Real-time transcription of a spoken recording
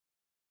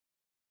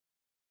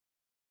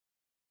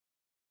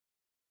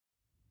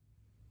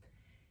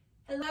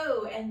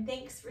Hello, and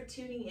thanks for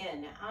tuning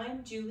in.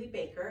 I'm Julie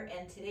Baker,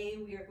 and today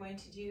we are going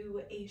to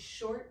do a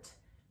short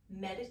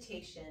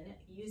meditation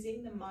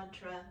using the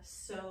mantra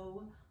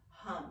So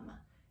Hum,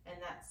 and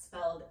that's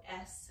spelled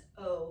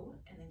S-O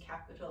and then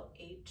capital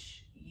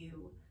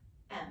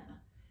H-U-M.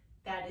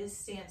 That is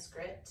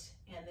Sanskrit,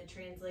 and the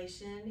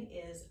translation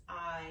is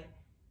I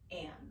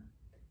am,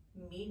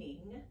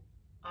 meaning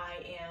I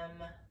am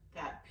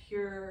that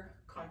pure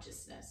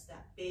consciousness,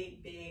 that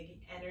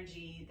big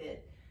energy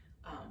that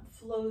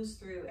flows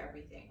through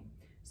everything.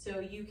 So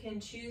you can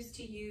choose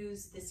to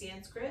use the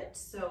Sanskrit,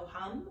 So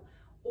Hum,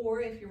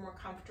 or if you're more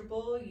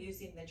comfortable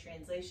using the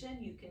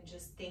translation, you can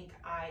just think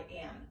I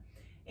am.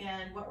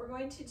 And what we're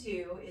going to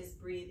do is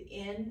breathe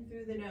in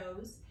through the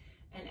nose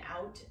and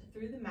out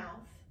through the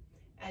mouth.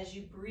 As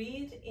you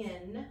breathe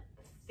in,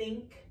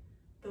 think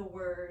the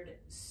word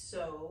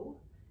so,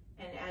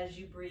 and as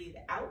you breathe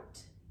out,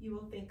 you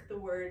will think the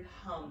word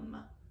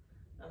hum.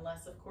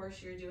 Unless, of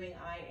course, you're doing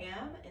I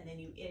am, and then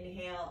you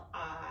inhale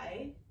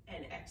I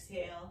and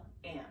exhale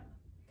am.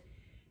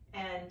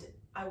 And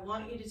I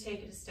want you to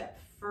take it a step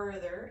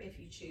further, if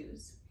you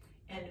choose,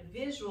 and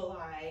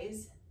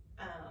visualize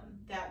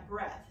that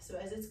breath. So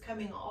as it's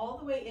coming all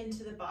the way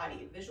into the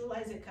body,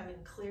 visualize it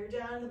coming clear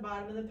down the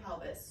bottom of the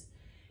pelvis,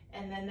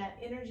 and then that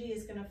energy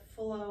is going to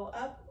flow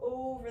up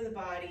over the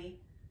body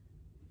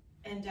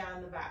and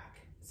down the back.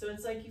 So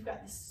it's like you've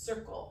got this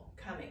circle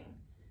coming.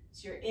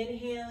 So you're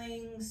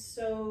inhaling,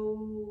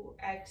 so,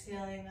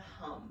 exhaling,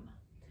 hum.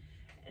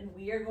 And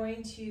we are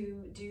going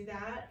to do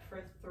that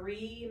for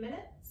 3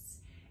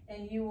 minutes,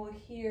 and you will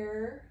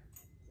hear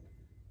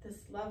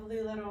this lovely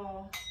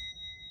little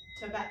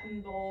Tibetan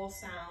bowl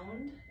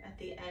sound at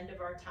the end of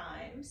our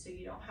time. So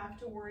you don't have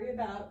to worry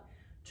about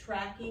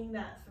tracking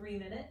that 3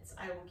 minutes.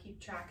 I will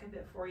keep track of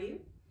it for you.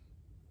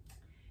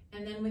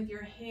 And then with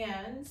your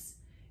hands,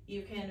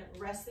 you can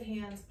rest the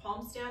hands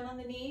palms down on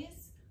the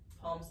knees,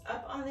 palms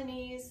up on the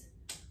knees,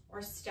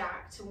 or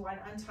stacked one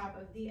on top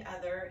of the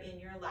other in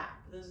your lap.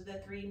 Those are the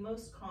 3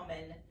 most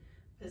common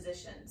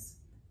positions.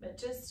 But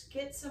just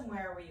get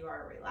somewhere where you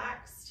are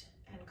relaxed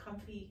and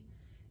comfy,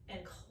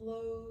 and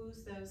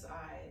close those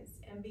eyes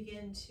and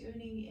begin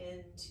tuning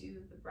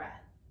into the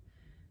breath.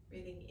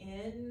 Breathing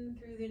in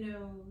through the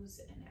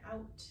nose and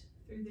out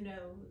through the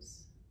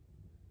nose.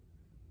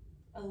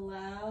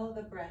 Allow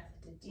the breath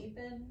to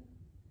deepen,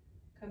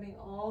 coming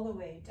all the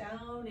way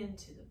down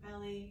into the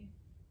belly.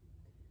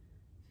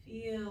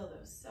 Feel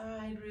those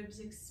side ribs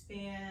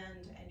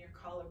expand and your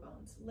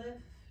collarbones lift.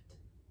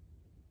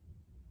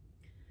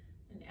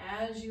 And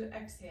as you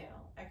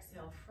exhale,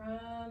 exhale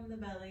from the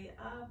belly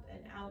up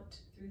and out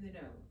through the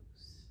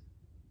nose.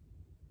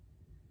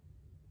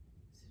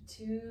 So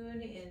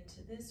tune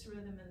into this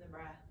rhythm in the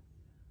breath.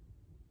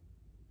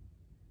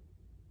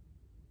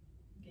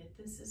 Get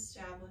this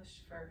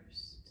established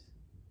first.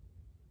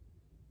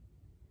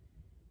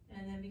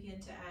 And then begin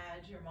to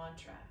add your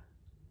mantra.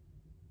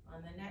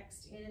 On the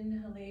next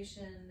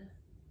inhalation,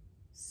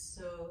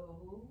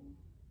 so,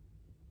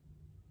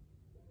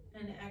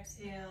 and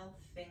exhale,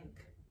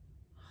 think,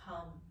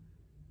 hum.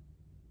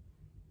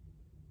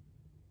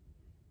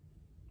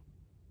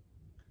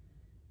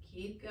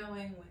 Keep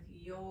going with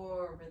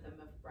your rhythm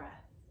of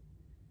breath.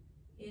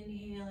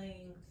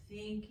 Inhaling,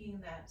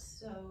 thinking that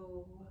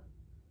so,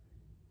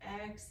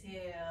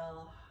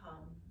 exhale, hum.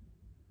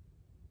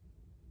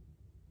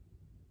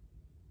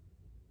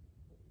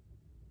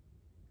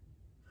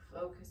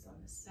 Focus on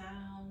the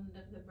sound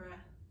of the breath,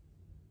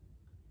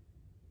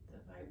 the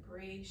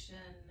vibration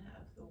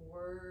of the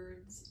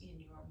words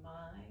in your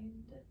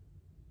mind,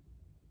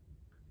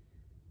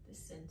 the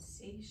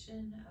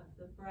sensation of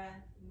the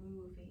breath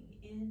moving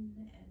in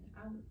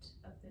and out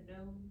of the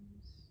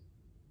nose.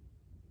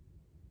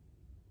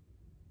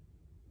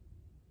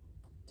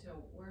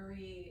 Don't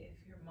worry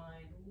if your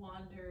mind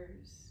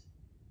wanders.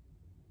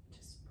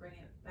 Just bring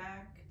it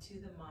back to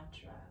the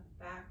mantra,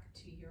 back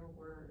to your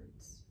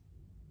words.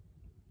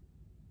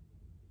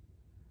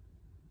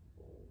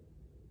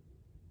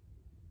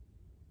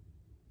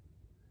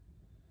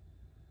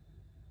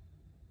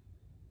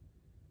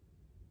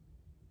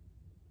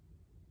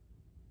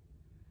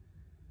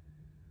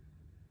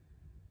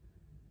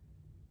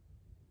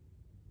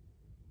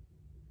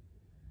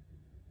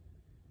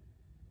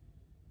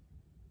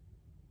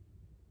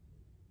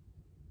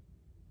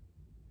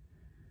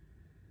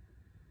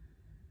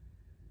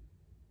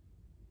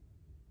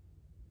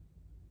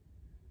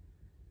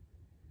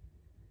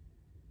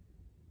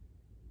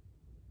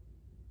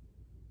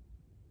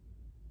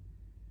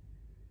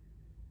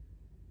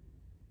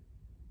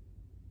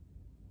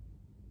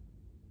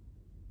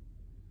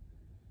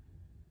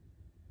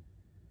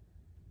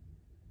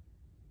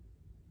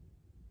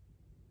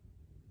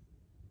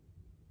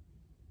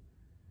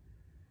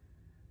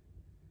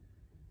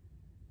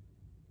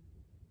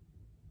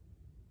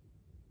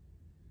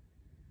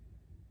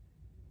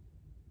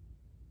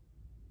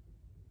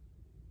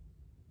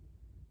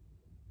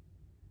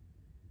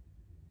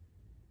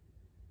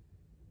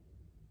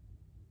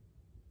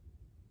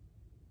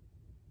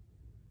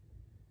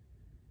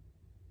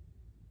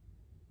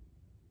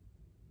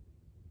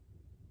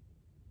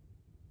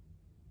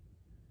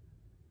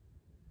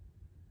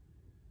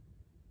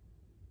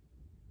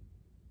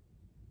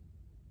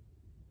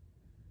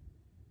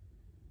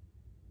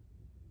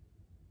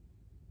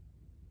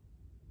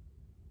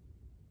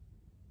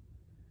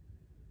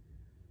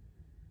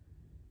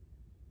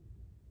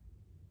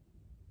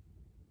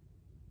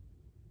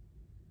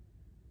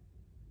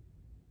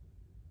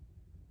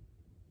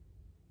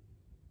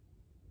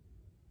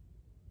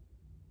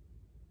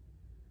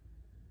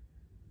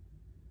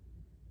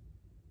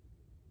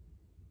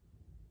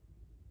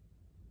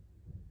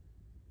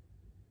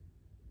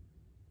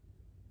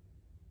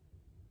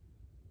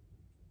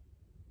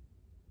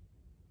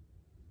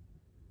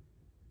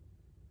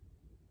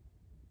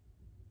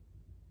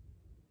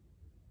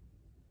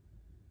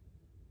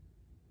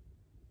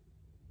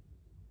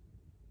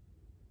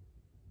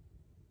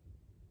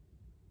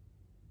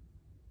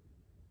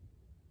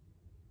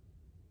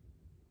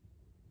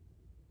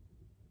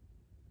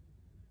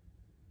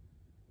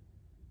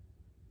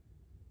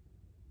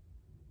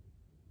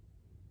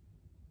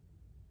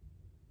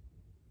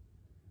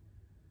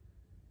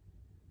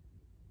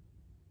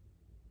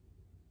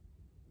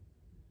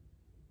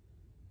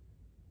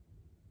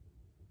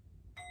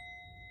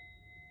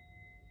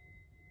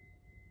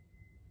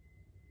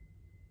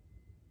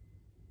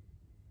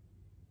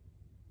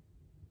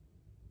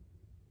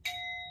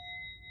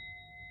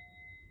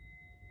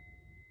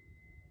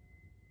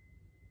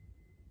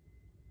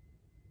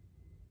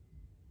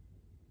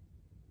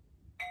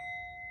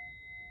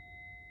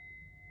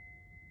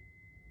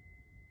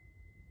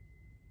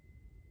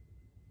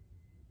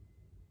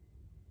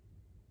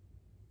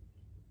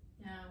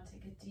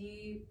 take a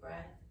deep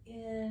breath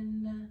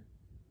in,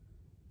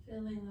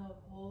 filling the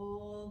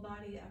whole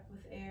body up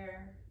with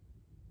air,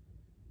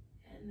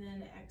 and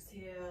then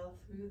exhale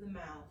through the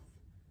mouth.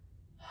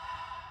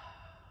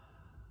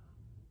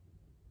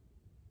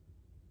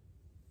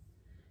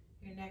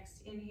 Your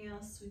next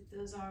inhale, sweep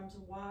those arms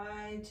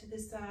wide to the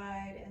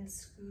side and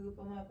scoop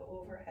them up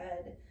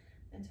overhead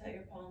until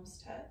your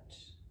palms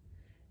touch.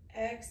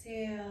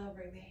 Exhale,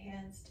 bring the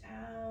hands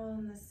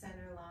down the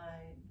center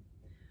line,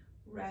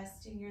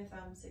 resting your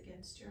thumbs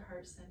against your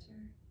heart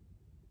center.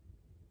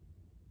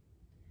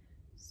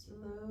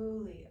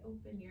 Slowly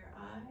open your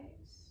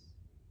eyes.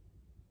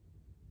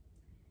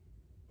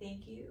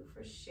 Thank you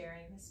for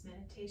sharing this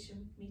meditation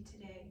with me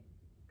today.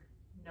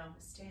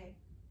 Namaste.